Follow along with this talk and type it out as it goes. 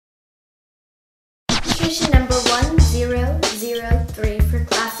Association number 1003 for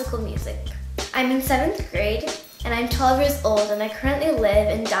classical music. I'm in 7th grade and I'm 12 years old and I currently live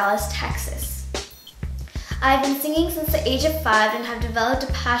in Dallas, Texas. I've been singing since the age of 5 and have developed a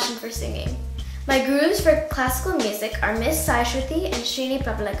passion for singing. My gurus for classical music are Miss Sai Shruti and Srini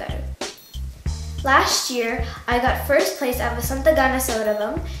Prabhalagaru. Last year, I got first place at Vasanta Gana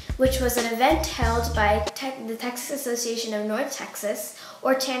Sauravam, which was an event held by the Texas Association of North Texas,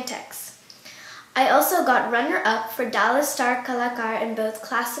 or TANTEX. I also got runner-up for Dallas Star Kalakaar in both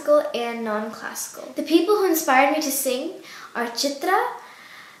classical and non-classical. The people who inspired me to sing are Chitra,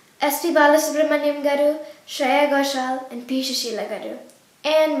 S.P. Balasubramaniam Garu, Shreya Ghoshal, and P. Sushila Garu.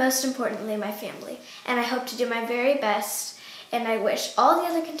 And most importantly, my family. And I hope to do my very best, and I wish all the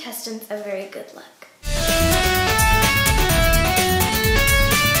other contestants a very good luck.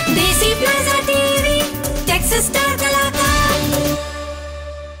 Desi Plaza TV, Texas Star